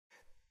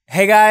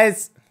Hey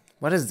guys,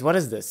 what is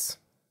this?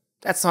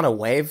 That's not a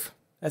wave,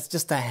 that's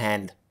just a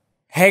hand.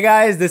 Hey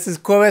guys, this is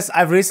Cobus.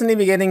 I've recently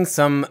been getting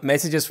some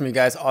messages from you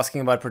guys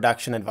asking about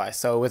production advice.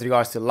 So with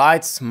regards to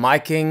lights,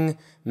 miking,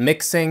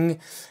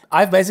 mixing,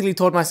 I've basically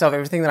taught myself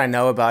everything that I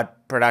know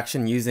about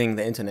production using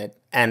the internet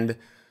and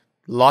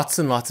lots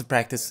of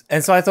practice.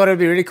 And so I thought it would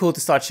be really cool to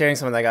start sharing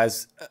some of that,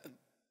 guys.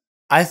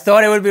 Sharing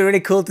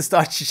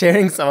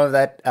some of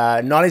that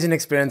knowledge and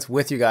experience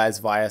with you guys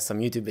via some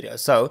YouTube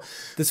videos. So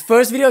this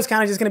first video is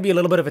kind of just going to be a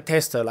little bit of a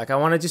tester. Like I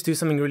want to just do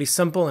something really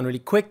simple and really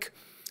quick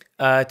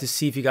to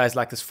see if you guys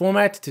like this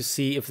format, to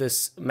see if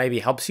this maybe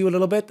helps you a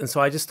little bit. And so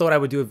I just thought I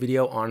would do a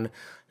video on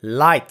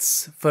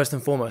lights first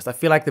and foremost. I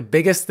feel like the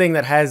biggest thing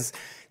that has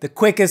the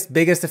quickest,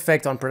 biggest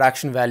effect on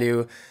production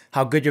value,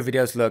 how good your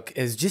videos look,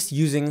 is just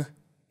using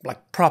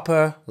like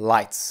proper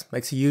lights.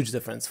 Makes a huge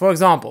difference. For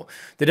example,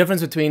 the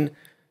difference between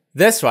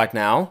this right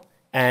now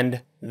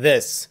and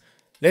this.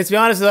 Let's be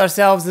honest with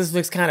ourselves, this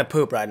looks kind of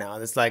poop right now.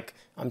 It's like,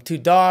 I'm too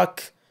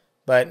dark,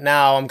 but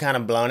now I'm kind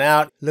of blown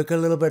out. Look a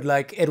little bit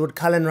like Edward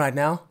Cullen right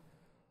now.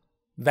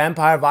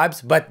 Vampire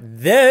vibes, but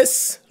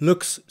this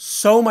looks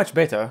so much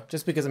better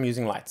just because I'm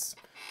using lights.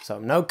 So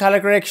no color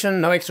correction,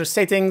 no extra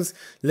settings,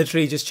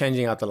 literally just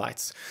changing out the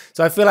lights.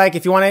 So I feel like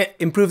if you want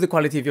to improve the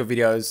quality of your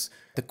videos,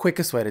 the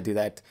quickest way to do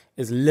that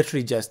is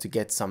literally just to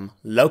get some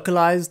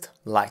localized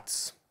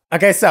lights.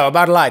 Okay, so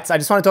about lights, I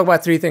just want to talk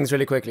about three things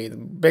really quickly. The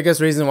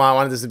biggest reason why I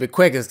wanted this to be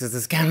quick is because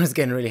this camera's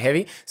getting really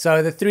heavy.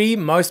 So the three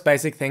most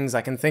basic things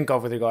I can think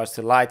of with regards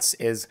to lights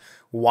is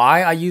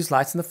why I use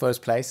lights in the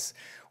first place,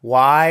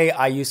 why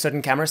I use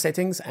certain camera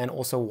settings, and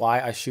also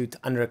why I shoot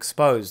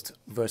underexposed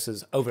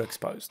versus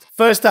overexposed.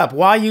 First up,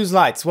 why use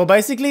lights? Well,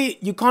 basically,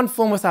 you can't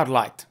film without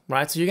light,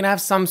 right? So you're gonna have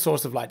some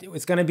source of light.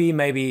 It's gonna be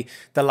maybe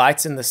the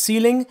lights in the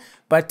ceiling,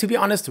 but to be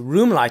honest,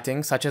 room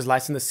lighting, such as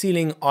lights in the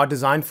ceiling, are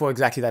designed for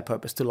exactly that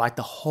purpose, to light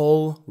the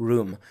whole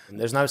room.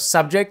 There's no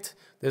subject,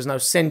 there's no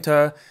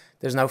center,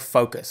 there's no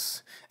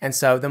focus. And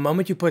so the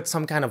moment you put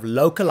some kind of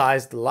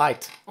localized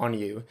light on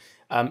you,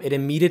 it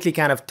immediately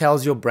kind of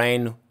tells your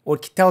brain, or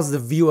tells the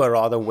viewer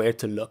rather, where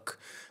to look.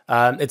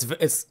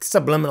 It's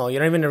subliminal. You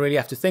don't even really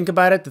have to think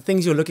about it. The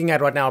things you're looking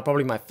at right now are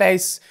probably my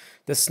face,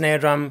 the snare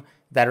drum,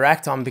 that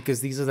rack tom, because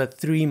these are the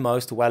three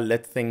most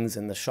well-lit things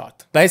in the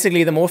shot.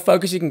 Basically, the more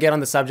focus you can get on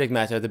the subject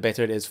matter, the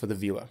better it is for the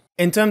viewer.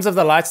 In terms of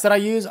the lights that I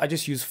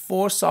just use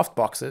 4 soft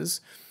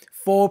boxes,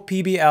 4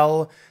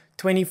 PBL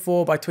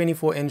 24 by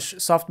 24 inch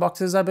soft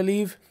boxes, I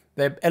believe.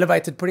 They're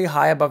elevated pretty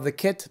high above the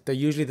kit. They're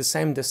usually the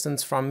same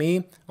distance from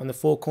me on the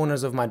 4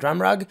 corners of my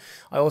drum rug.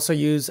 I also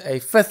use a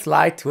 5th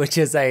light, which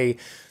is a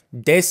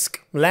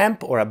desk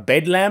lamp or a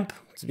bed lamp,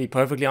 to be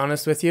perfectly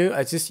honest with you.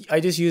 I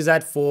just use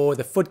that for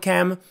the foot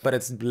cam, but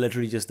it's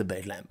literally just a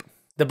bed lamp.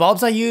 The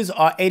bulbs I use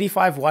are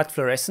 85 watt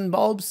fluorescent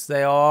bulbs.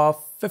 They are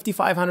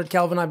 5500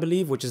 Kelvin, I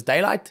believe, which is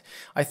daylight.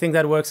 I think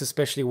that works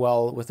especially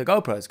well with the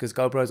GoPros, because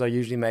GoPros are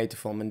usually made to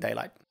film in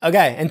daylight.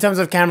 Okay, in terms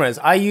of cameras,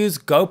 I use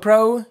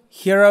GoPro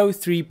Hero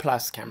 3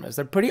 Plus cameras.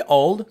 They're pretty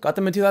old, got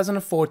them in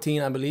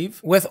 2014, I believe.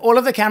 With all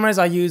of the cameras,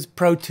 I use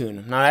Pro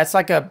Tune. Now that's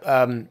like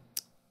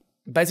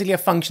basically a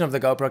function of the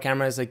GoPro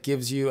cameras that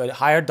gives you a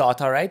higher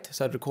data rate.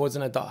 So it records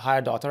in a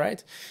higher data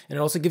rate, and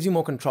it also gives you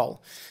more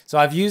control. So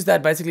I've used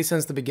that basically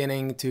since the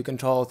beginning to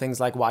control things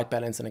like white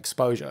balance and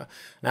exposure.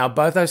 Now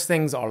both those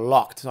things are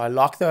locked. So I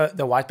lock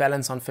the white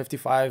balance on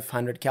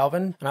 5500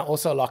 Kelvin, and I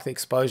also lock the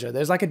exposure.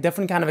 There's like a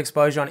different kind of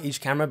exposure on each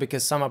camera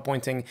because some are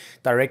pointing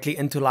directly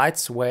into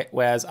lights,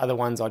 whereas other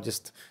ones are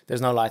just,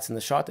 there's no lights in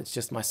the shot, it's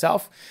just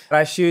myself.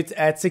 I shoot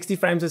at 60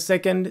 frames a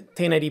second,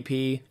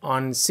 1080p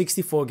on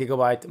 64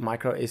 gigabyte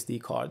micro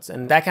SD cards,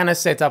 and that kind of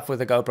setup with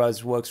the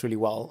GoPros works really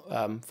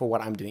well for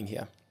what I'm doing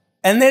here.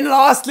 And then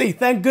lastly,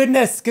 thank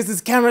goodness, because this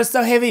camera is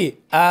so heavy,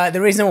 the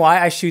reason why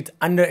I shoot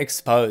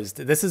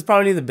underexposed. This is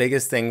probably the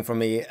biggest thing for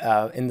me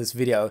in this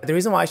video. The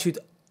reason why I shoot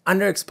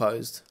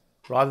underexposed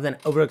rather than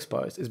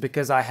overexposed is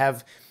because I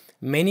have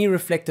many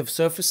reflective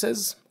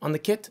surfaces on the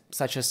kit,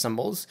 such as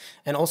cymbals,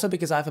 and also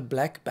because I have a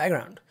black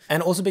background.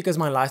 And also because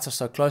my lights are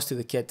so close to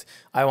the kit,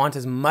 I want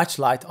as much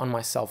light on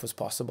myself as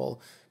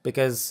possible,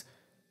 because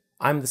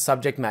I'm the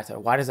subject matter.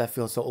 Why does that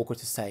feel so awkward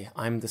to say?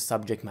 I'm the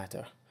subject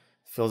matter.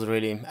 Feels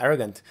really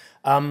arrogant.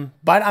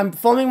 But I'm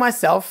filming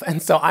myself,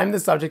 and so I'm the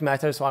subject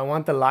matter, so I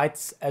want the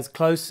lights as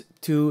close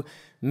to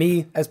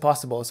me as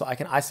possible so I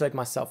can isolate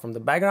myself from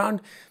the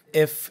background.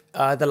 If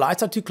the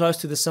lights are too close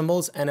to the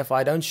cymbals, and if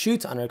I don't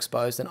shoot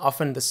underexposed, then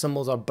often the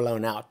cymbals are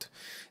blown out.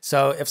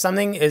 So if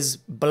something is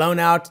blown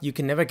out, you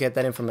can never get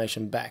that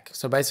information back.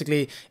 So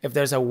basically, if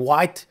there's a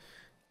white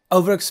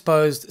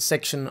overexposed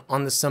section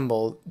on the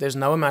cymbal, there's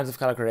no amount of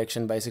color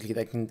correction basically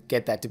that can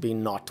get that to be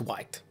not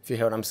white, if you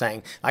hear what I'm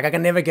saying. Like, I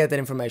can never get that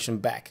information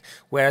back.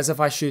 Whereas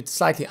if I shoot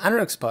slightly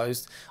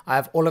underexposed, I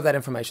have all of that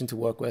information to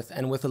work with,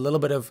 and with a little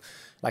bit of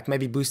like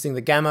maybe boosting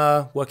the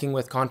gamma, working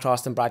with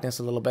contrast and brightness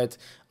a little bit,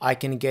 I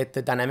can get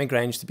the dynamic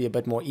range to be a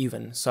bit more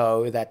even,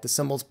 so that the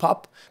cymbals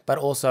pop, but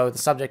also the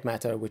subject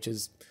matter, which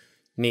is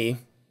me,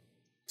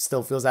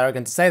 still feels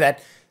arrogant to say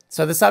that,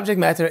 so the subject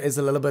matter is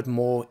a little bit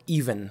more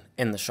even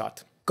in the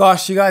shot.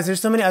 Gosh, you guys,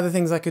 there's so many other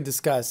things I could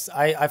discuss.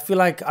 I feel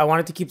like I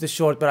wanted to keep this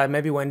short, but I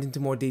maybe went into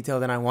more detail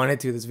than I wanted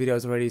to. This video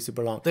is already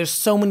super long. There's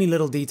so many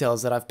little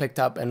details that I've picked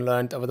up and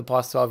learned over the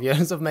past 12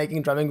 years of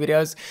making drumming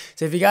videos.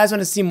 So if you guys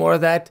want to see more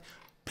of that,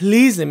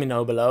 please let me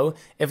know below.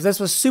 If this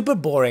was super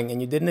boring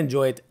and you didn't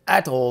enjoy it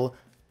at all,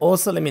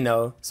 also let me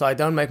know so I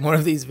don't make more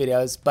of these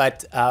videos.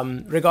 But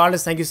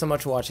regardless, thank you so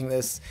much for watching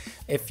this.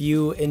 If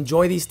you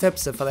enjoy these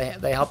tips, if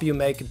they help you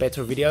make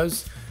better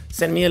videos,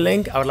 send me a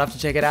link. I would love to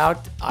check it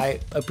out. I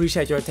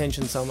appreciate your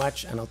attention so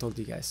much, and I'll talk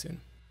to you guys soon.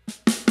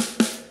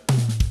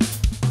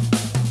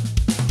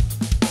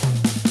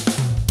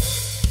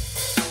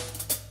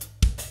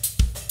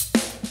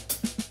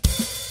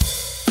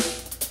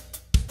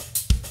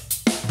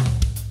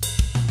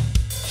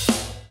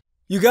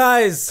 You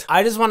guys,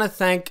 I just want to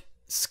thank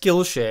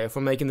Skillshare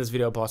for making this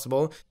video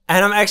possible.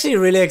 And I'm actually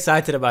really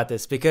excited about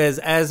this because,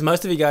 as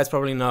most of you guys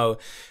probably know,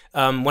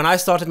 when I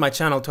started my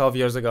channel 12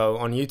 years ago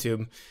on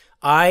YouTube,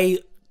 I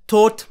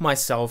taught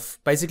myself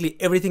basically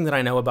everything that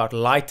I know about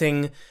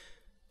lighting,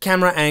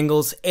 camera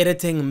angles,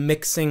 editing,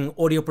 mixing,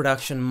 audio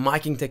production,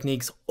 miking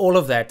techniques, all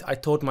of that I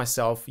taught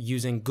myself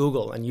using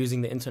Google and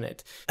using the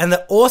internet. And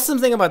the awesome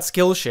thing about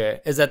Skillshare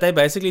is that they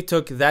basically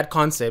took that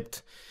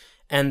concept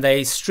and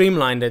they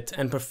streamlined it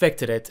and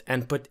perfected it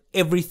and put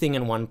everything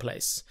in one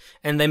place.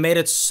 And they made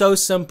it so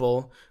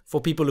simple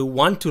for people who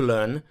want to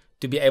learn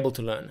to be able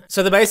to learn.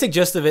 So the basic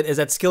gist of it is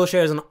that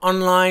Skillshare is an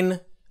online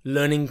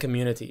learning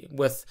community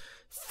with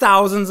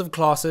thousands of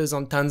classes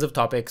on tons of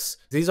topics.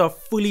 These are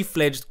fully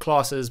fledged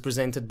classes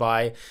presented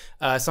by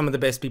some of the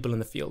best people in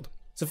the field.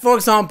 So for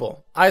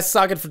example, I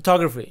suck at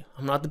photography.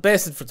 I'm not the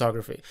best at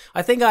photography.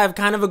 I think I have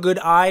kind of a good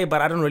eye,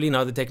 but I don't really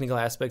know the technical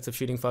aspects of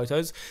shooting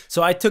photos.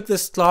 So I took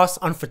this class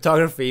on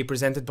photography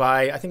presented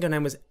by, I think her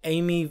name was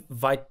Amy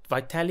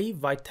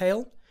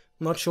Vitale.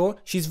 I'm not sure.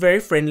 She's very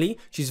friendly.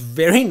 She's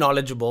very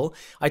knowledgeable.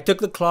 I took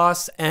the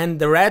class, and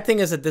the rad thing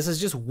is that this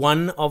is just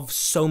one of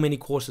so many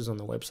courses on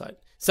the website.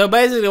 So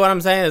basically what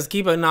I'm saying is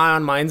keep an eye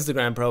on my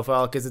Instagram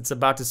profile because it's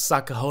about to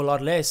suck a whole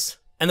lot less.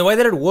 And the way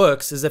that it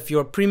works is if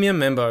you're a premium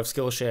member of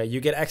Skillshare,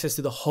 you get access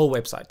to the whole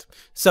website.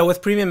 So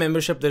with premium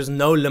membership, there's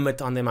no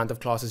limit on the amount of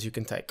classes you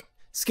can take.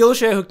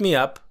 Skillshare hooked me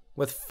up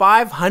with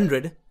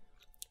 500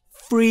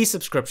 free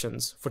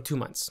subscriptions for 2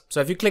 months. So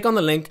if you click on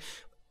the link,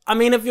 I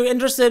mean, if you're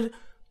interested,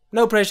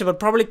 no pressure, but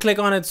probably click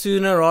on it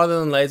sooner rather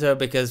than later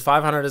because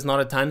 500 is not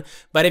a ton.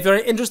 But if you're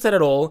interested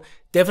at all,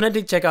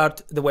 definitely check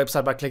out the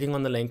website by clicking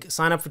on the link.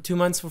 Sign up for 2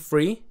 months for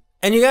free.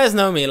 And you guys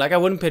know me, like I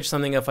wouldn't pitch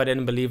something if I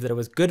didn't believe that it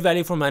was good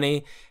value for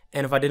money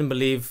and if I didn't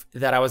believe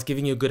that I was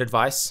giving you good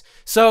advice.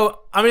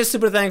 So I'm just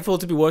super thankful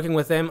to be working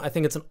with them. I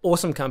think it's an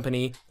awesome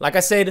company. Like I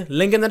said,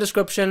 link in the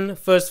description.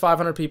 First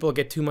 500 people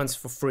get 2 months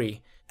for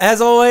free. As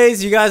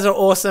always, you guys are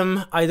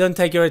awesome. I don't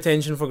take your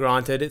attention for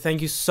granted.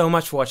 Thank you so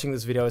much for watching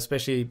this video,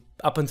 especially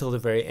up until the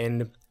very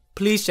end.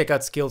 Please check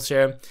out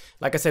Skillshare.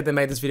 Like I said, they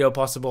made this video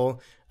possible.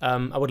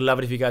 I would love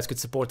it if you guys could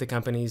support the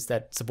companies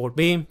that support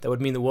me. That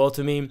would mean the world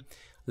to me.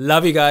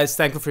 Love you guys.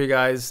 Thankful for you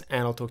guys.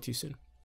 And I'll talk to you soon.